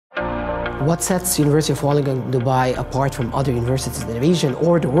What sets University of Wollongong Dubai apart from other universities in the region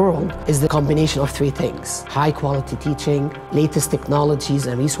or the world is the combination of three things: high quality teaching, latest technologies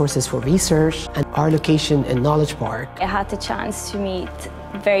and resources for research, and our location in Knowledge Park. I had the chance to meet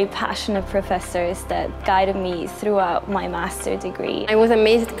very passionate professors that guided me throughout my master's degree. I was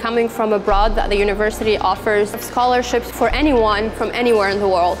amazed coming from abroad that the university offers scholarships for anyone from anywhere in the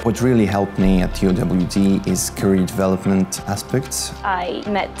world. What really helped me at UOWD is career development aspects. I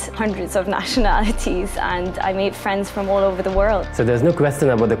met hundreds of nationalities and I made friends from all over the world. So there's no question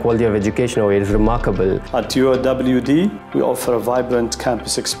about the quality of education over here. It's remarkable. At UOWD, we offer a vibrant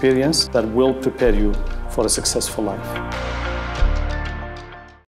campus experience that will prepare you for a successful life.